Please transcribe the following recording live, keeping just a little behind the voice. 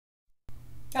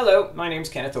Hello, my name's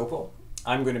Kenneth Oppel.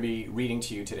 I'm going to be reading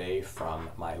to you today from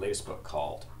my latest book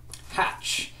called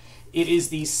Hatch. It is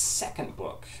the second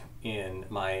book in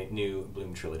my new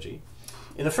Bloom trilogy.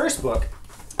 In the first book,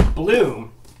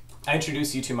 Bloom, I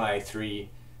introduce you to my three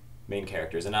main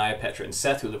characters, Anaya, Petra, and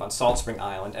Seth, who live on Salt Spring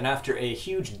Island, and after a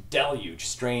huge deluge,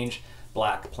 strange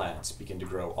black plants begin to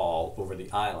grow all over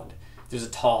the island. There's a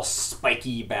tall,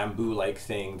 spiky bamboo-like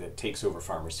thing that takes over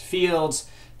farmers' fields.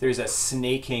 There's a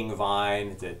snaking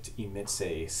vine that emits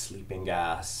a sleeping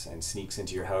gas and sneaks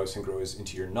into your house and grows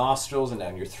into your nostrils and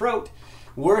down your throat.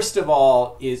 Worst of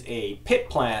all is a pit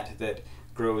plant that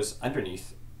grows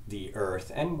underneath the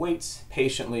earth and waits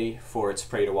patiently for its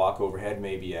prey to walk overhead,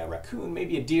 maybe a raccoon,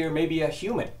 maybe a deer, maybe a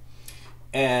human.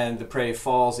 And the prey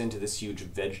falls into this huge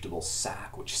vegetable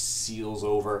sac which seals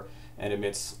over and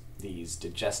emits these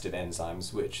digestive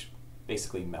enzymes which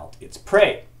basically melt its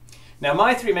prey. Now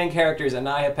my three main characters,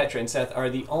 Anaya, Petra, and Seth, are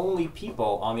the only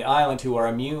people on the island who are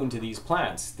immune to these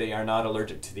plants. They are not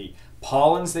allergic to the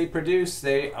pollens they produce.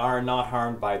 They are not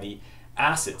harmed by the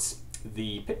acids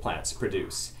the pit plants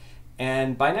produce.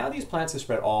 And by now these plants have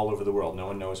spread all over the world. No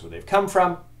one knows where they've come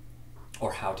from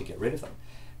or how to get rid of them.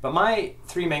 But my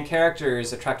three main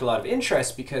characters attract a lot of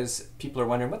interest because people are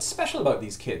wondering what's special about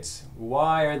these kids?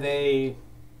 Why are they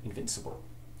invincible?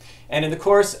 And in the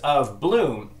course of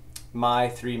Bloom, my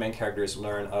three main characters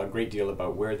learn a great deal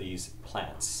about where these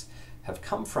plants have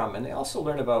come from, and they also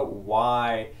learn about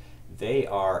why they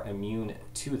are immune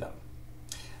to them.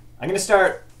 I'm going to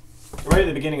start right at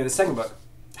the beginning of the second book,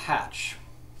 Hatch.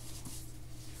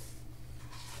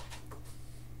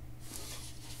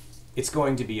 It's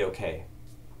going to be okay.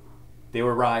 They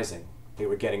were rising. They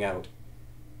were getting out.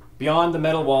 Beyond the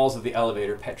metal walls of the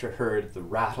elevator, Petra heard the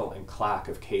rattle and clack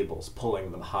of cables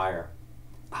pulling them higher.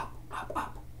 Up, up,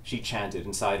 up, she chanted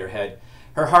inside her head.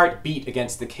 Her heart beat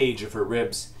against the cage of her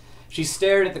ribs. She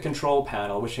stared at the control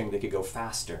panel, wishing they could go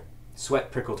faster.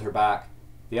 Sweat prickled her back.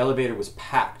 The elevator was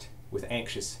packed with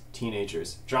anxious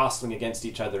teenagers, jostling against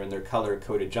each other in their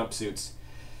color-coded jumpsuits.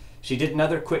 She did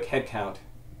another quick head count.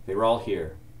 They were all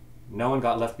here. No one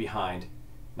got left behind,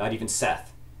 not even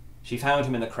Seth. She found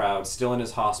him in the crowd, still in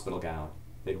his hospital gown.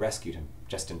 They'd rescued him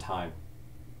just in time.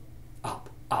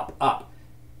 Up, up, up.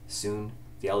 Soon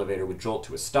the elevator would jolt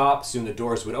to a stop. Soon the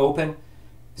doors would open.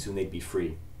 Soon they'd be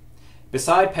free.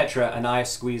 Beside Petra, Anaya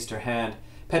squeezed her hand.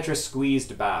 Petra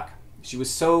squeezed back. She was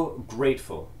so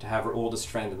grateful to have her oldest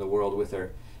friend in the world with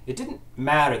her. It didn't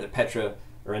matter that Petra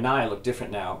or Anaya looked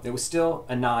different now. It was still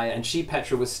Anaya, and she,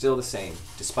 Petra, was still the same,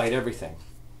 despite everything.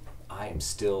 I am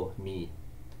still me.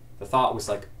 The thought was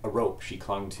like a rope she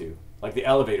clung to, like the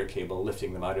elevator cable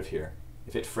lifting them out of here.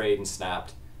 If it frayed and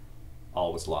snapped,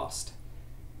 all was lost.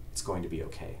 It's going to be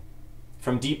okay.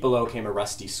 From deep below came a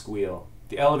rusty squeal.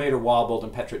 The elevator wobbled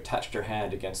and Petra touched her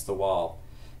hand against the wall.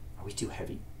 Are we too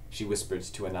heavy? She whispered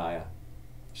to Anaya.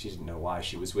 She didn't know why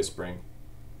she was whispering.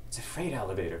 It's a freight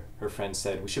elevator, her friend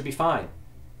said. We should be fine.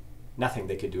 Nothing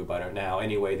they could do about it now.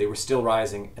 Anyway, they were still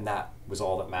rising, and that was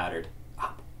all that mattered.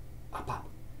 Up, up, up.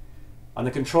 On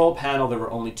the control panel there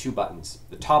were only two buttons.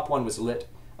 The top one was lit,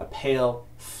 a pale,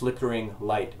 flickering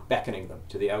light beckoning them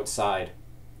to the outside.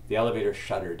 The elevator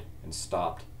shuddered and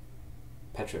stopped.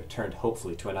 Petra turned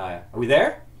hopefully to Anaya. Are we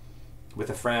there? With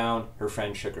a frown, her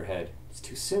friend shook her head. It's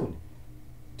too soon.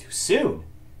 Too soon?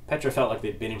 Petra felt like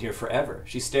they'd been in here forever.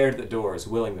 She stared at the doors,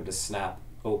 willing them to snap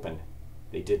open.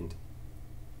 They didn't.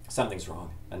 Something's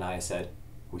wrong, Anaya said.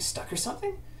 Are we stuck or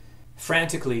something?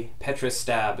 Frantically, Petra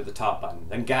stabbed at the top button,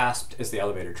 then gasped as the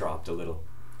elevator dropped a little.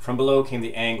 From below came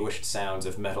the anguished sounds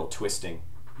of metal twisting.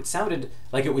 It sounded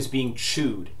like it was being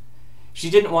chewed.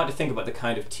 She didn't want to think about the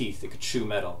kind of teeth that could chew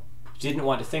metal. She didn't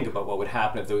want to think about what would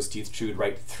happen if those teeth chewed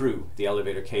right through the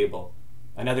elevator cable.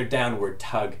 Another downward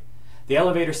tug. The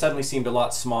elevator suddenly seemed a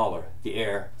lot smaller, the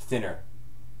air thinner.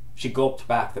 She gulped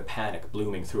back the panic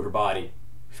blooming through her body.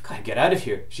 We've got to get out of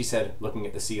here, she said, looking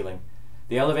at the ceiling.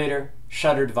 The elevator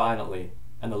shuddered violently,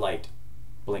 and the light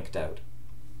blinked out.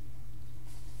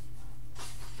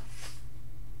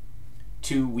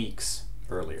 2 weeks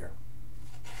earlier.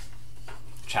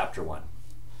 Chapter 1.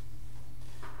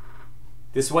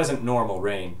 This wasn't normal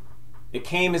rain. It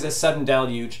came as a sudden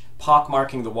deluge,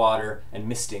 pockmarking the water and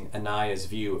misting Anaya's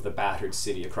view of the battered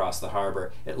city across the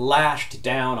harbor. It lashed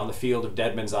down on the field of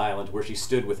Deadman's Island, where she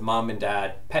stood with Mom and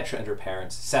Dad, Petra and her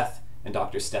parents, Seth and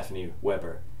Dr. Stephanie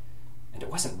Weber. And it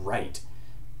wasn't right.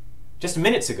 Just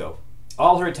minutes ago,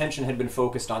 all her attention had been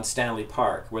focused on Stanley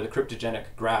Park, where the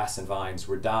cryptogenic grass and vines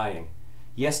were dying.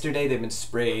 Yesterday they'd been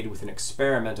sprayed with an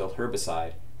experimental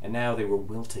herbicide, and now they were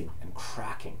wilting and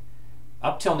cracking.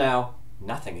 Up till now,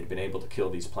 nothing had been able to kill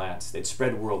these plants. They'd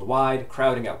spread worldwide,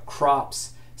 crowding out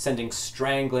crops, sending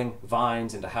strangling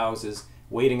vines into houses,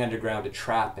 wading underground to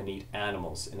trap and eat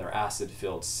animals in their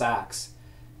acid-filled sacks.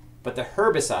 But the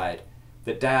herbicide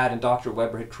that Dad and Dr.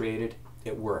 Weber had created,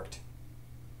 it worked.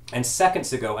 And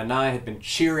seconds ago, Anaya had been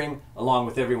cheering along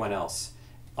with everyone else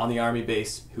on the army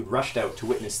base who'd rushed out to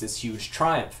witness this huge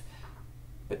triumph.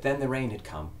 But then the rain had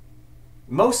come.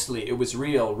 Mostly it was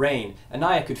real rain.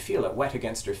 Anaya could feel it wet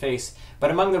against her face,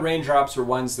 but among the raindrops were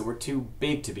ones that were too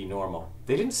big to be normal.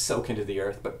 They didn't soak into the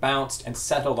earth, but bounced and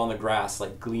settled on the grass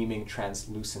like gleaming,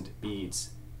 translucent beads.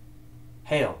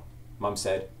 "Hail," Mum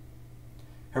said.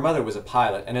 Her mother was a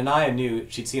pilot, and Anaya knew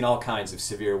she'd seen all kinds of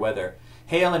severe weather.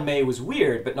 Hail in May was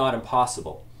weird, but not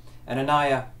impossible. And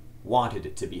Anaya wanted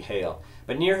it to be hail.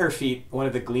 But near her feet, one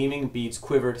of the gleaming beads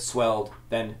quivered, swelled,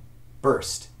 then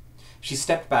burst. She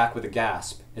stepped back with a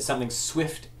gasp as something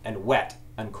swift and wet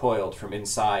uncoiled from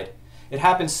inside. It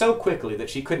happened so quickly that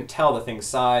she couldn't tell the thing's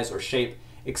size or shape,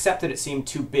 except that it seemed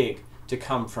too big to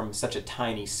come from such a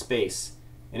tiny space.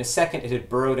 In a second, it had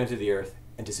burrowed into the earth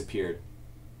and disappeared.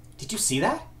 "Did you see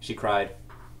that?" she cried.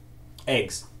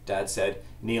 "Eggs," Dad said,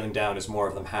 kneeling down as more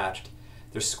of them hatched.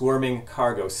 Their squirming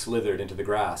cargo slithered into the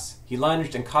grass. He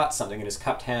lunged and caught something in his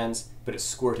cupped hands, but it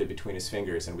squirted between his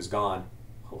fingers and was gone.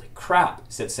 "Holy crap,"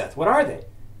 said Seth. "What are they?"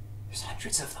 "There's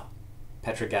hundreds of them,"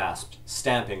 Petra gasped,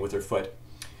 stamping with her foot.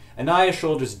 Anaya's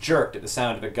shoulders jerked at the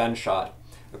sound of a gunshot.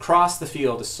 Across the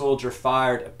field, a soldier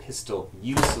fired a pistol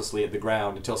uselessly at the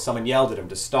ground until someone yelled at him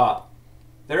to stop.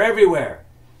 "They're everywhere,"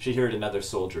 she heard another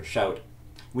soldier shout.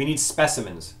 "We need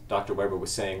specimens," Dr. Weber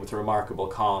was saying with remarkable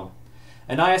calm.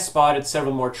 Anaya spotted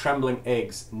several more trembling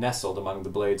eggs nestled among the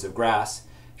blades of grass.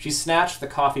 She snatched the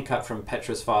coffee cup from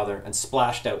Petra's father and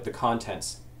splashed out the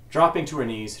contents. Dropping to her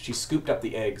knees, she scooped up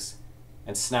the eggs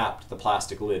and snapped the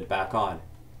plastic lid back on.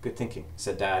 "Good thinking,"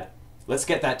 said Dad. "Let's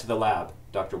get that to the lab,"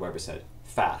 Dr. Weber said.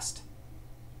 "Fast."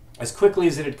 As quickly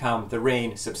as it had come, the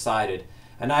rain subsided.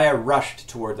 Anaya rushed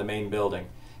toward the main building.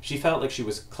 She felt like she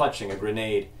was clutching a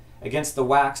grenade. Against the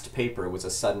waxed paper was a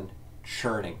sudden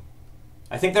churning.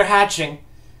 "I think they're hatching."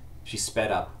 She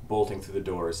sped up, bolting through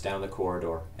the doors, down the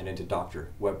corridor, and into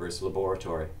Dr. Weber's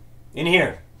laboratory. "In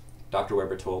here," Dr.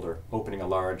 Weber told her, opening a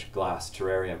large glass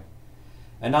terrarium.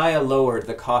 Anaya lowered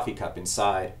the coffee cup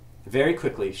inside. Very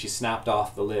quickly, she snapped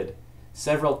off the lid.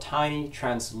 Several tiny,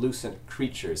 translucent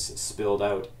creatures spilled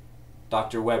out.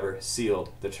 Dr. Weber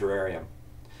sealed the terrarium.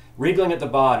 Wriggling at the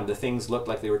bottom, the things looked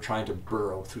like they were trying to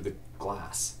burrow through the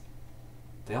glass.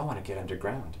 "They all want to get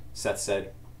underground," Seth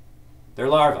said. "They're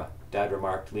larvae," Dad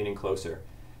remarked, leaning closer,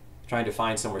 trying to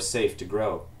find somewhere safe to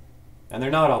grow. "And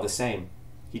they're not all the same."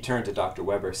 He turned to Dr.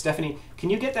 Weber. "Stephanie, can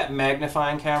you get that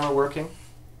magnifying camera working?"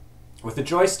 With the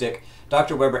joystick,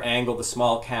 Dr. Weber angled the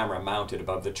small camera mounted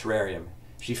above the terrarium.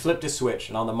 She flipped a switch,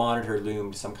 and on the monitor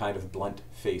loomed some kind of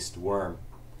blunt-faced worm.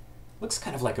 "Looks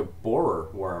kind of like a borer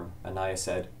worm," Anaya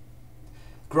said.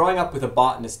 Growing up with a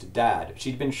botanist dad,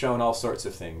 she'd been shown all sorts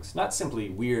of things, not simply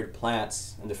weird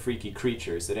plants and the freaky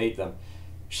creatures that ate them.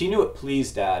 She knew it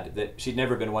pleased Dad that she'd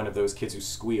never been one of those kids who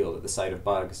squealed at the sight of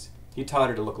bugs. He taught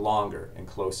her to look longer and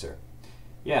closer.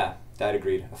 "Yeah," Dad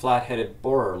agreed, "a flat-headed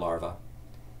borer larva."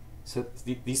 "So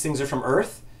these things are from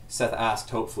Earth?" Seth asked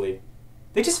hopefully.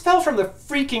 "They just fell from the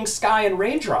freaking sky in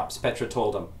raindrops," Petra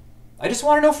told him. "I just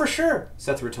want to know for sure,"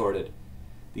 Seth retorted.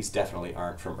 "These definitely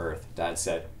aren't from Earth," Dad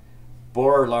said.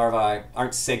 "Borer larvae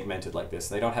aren't segmented like this.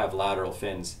 They don't have lateral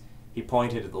fins." He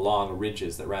pointed at the long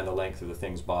ridges that ran the length of the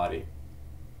thing's body.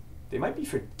 "They might be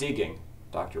for digging,"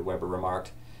 Dr. Weber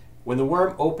remarked. When the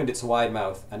worm opened its wide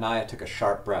mouth, Anaya took a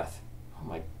sharp breath. "Oh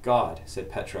my God," said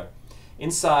Petra.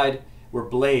 Inside were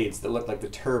blades that looked like the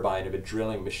turbine of a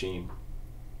drilling machine.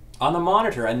 On the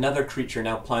monitor, another creature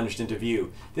now plunged into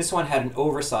view. This one had an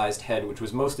oversized head which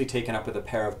was mostly taken up with a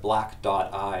pair of black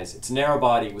dot eyes. Its narrow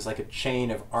body was like a chain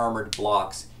of armored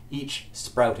blocks, each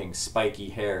sprouting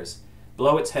spiky hairs.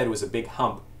 Below its head was a big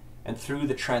hump, and through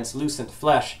the translucent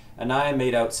flesh, Anaya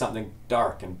made out something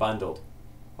dark and bundled.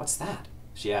 "What's that?"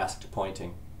 she asked,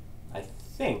 pointing. "I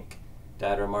think,"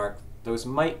 Dad remarked, "those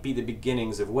might be the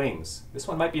beginnings of wings. This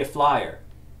one might be a flyer.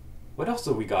 What else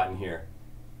have we got in here?"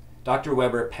 Dr.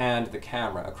 Weber panned the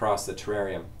camera across the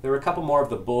terrarium. There were a couple more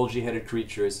of the bulgy-headed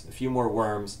creatures, a few more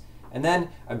worms, and then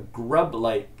a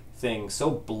grub-like thing so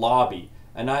blobby,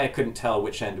 Anaya couldn't tell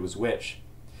which end was which.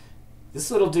 "This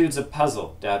little dude's a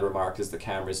puzzle," Dad remarked as the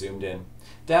camera zoomed in.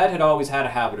 Dad had always had a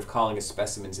habit of calling his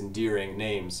specimens endearing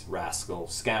names: rascal,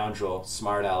 scoundrel,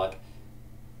 smart aleck.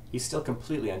 "He's still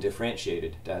completely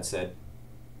undifferentiated," Dad said.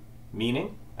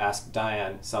 "Meaning?" asked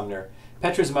Diane Sumner.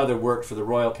 Petra's mother worked for the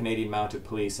Royal Canadian Mounted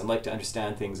Police and liked to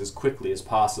understand things as quickly as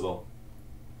possible.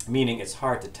 "Meaning it's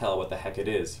hard to tell what the heck it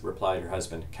is," replied her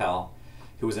husband, Cal.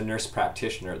 who was a nurse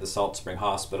practitioner at the Salt Spring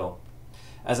Hospital.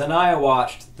 As Anaya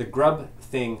watched, the grub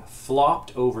thing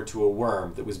flopped over to a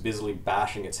worm that was busily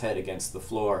bashing its head against the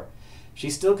floor. She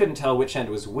still couldn't tell which end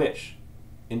was which,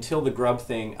 until the grub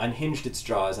thing unhinged its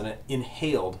jaws and it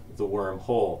inhaled the worm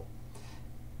whole.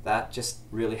 That just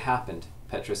really happened,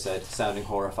 Petra said, sounding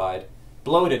horrified.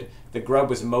 Bloated, the grub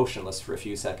was motionless for a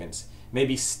few seconds.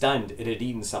 Maybe stunned it had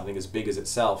eaten something as big as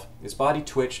itself. Its body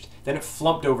twitched, then it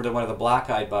flumped over to one of the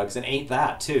black-eyed bugs and ate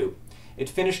that, too. It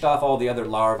finished off all the other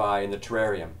larvae in the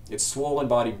terrarium. Its swollen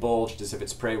body bulged as if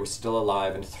its prey were still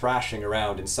alive and thrashing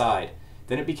around inside.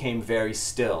 Then it became very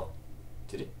still.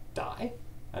 Did it die?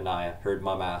 Anaya heard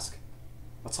Mum ask.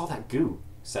 What's all that goo?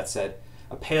 Seth said.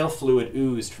 A pale fluid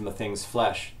oozed from the thing's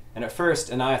flesh, and at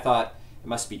first Anaya thought it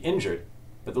must be injured,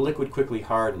 but the liquid quickly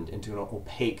hardened into an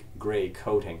opaque grey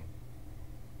coating.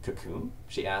 Cocoon?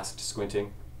 She asked,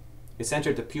 squinting. It's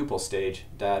entered the pupal stage,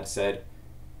 Dad said.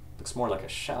 Looks more like a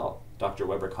shell, Dr.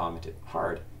 Weber commented.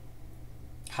 Hard.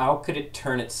 How could it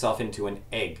turn itself into an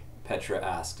egg? Petra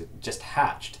asked. It just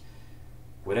hatched.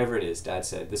 Whatever it is, Dad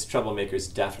said, this troublemaker's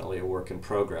definitely a work in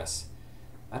progress.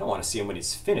 I don't want to see him when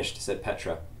he's finished, said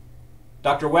Petra.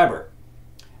 Dr. Weber!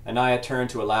 Anaya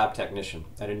turned to a lab technician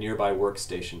at a nearby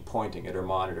workstation, pointing at her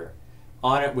monitor.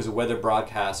 On it was a weather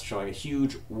broadcast showing a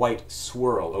huge white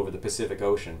swirl over the Pacific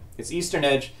Ocean. Its eastern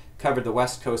edge covered the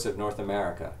west coast of North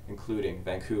America, including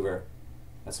Vancouver.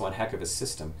 That's one heck of a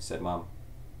system, said Mum.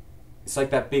 It's like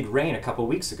that big rain a couple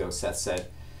weeks ago, Seth said.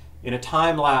 In a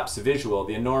time-lapse visual,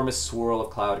 the enormous swirl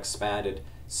of cloud expanded,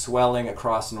 swelling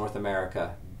across North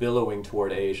America, billowing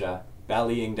toward Asia,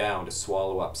 bellying down to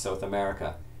swallow up South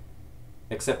America.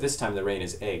 Except this time the rain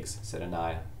is eggs, said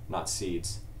Anaya, not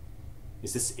seeds.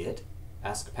 Is this it?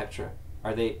 Asked Petra.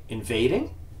 Are they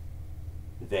invading?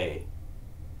 They.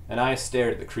 Anaya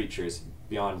stared at the creatures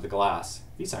beyond the glass.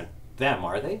 These aren't them,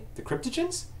 are they? The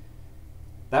cryptogens?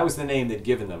 That was the name they'd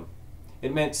given them.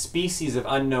 It meant species of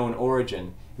unknown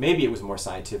origin. Maybe it was more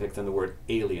scientific than the word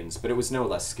aliens, but it was no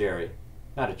less scary.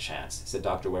 Not a chance, said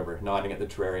Dr. Weber, nodding at the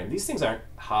terrarium. These things aren't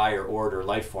higher order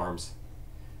life forms.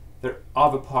 They're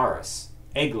oviparous,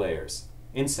 egg layers,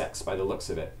 insects by the looks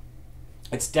of it.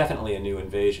 It's definitely a new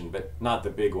invasion, but not the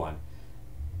big one.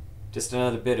 Just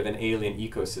another bit of an alien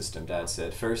ecosystem, Dad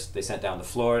said. First, they sent down the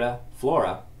flora.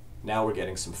 Now we're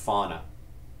getting some fauna.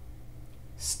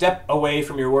 Step away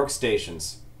from your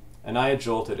workstations. Anaya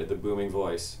jolted at the booming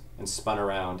voice and spun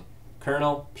around.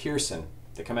 Colonel Pearson,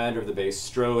 the commander of the base,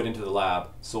 strode into the lab,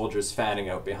 soldiers fanning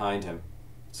out behind him.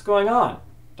 What's going on?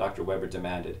 Dr. Weber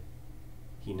demanded.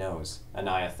 He knows,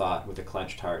 Anaya thought with a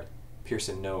clenched heart.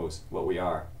 Pearson knows what we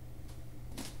are.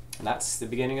 And that's the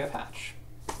beginning of Hatch.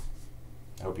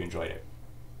 I hope you enjoyed it.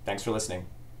 Thanks for listening.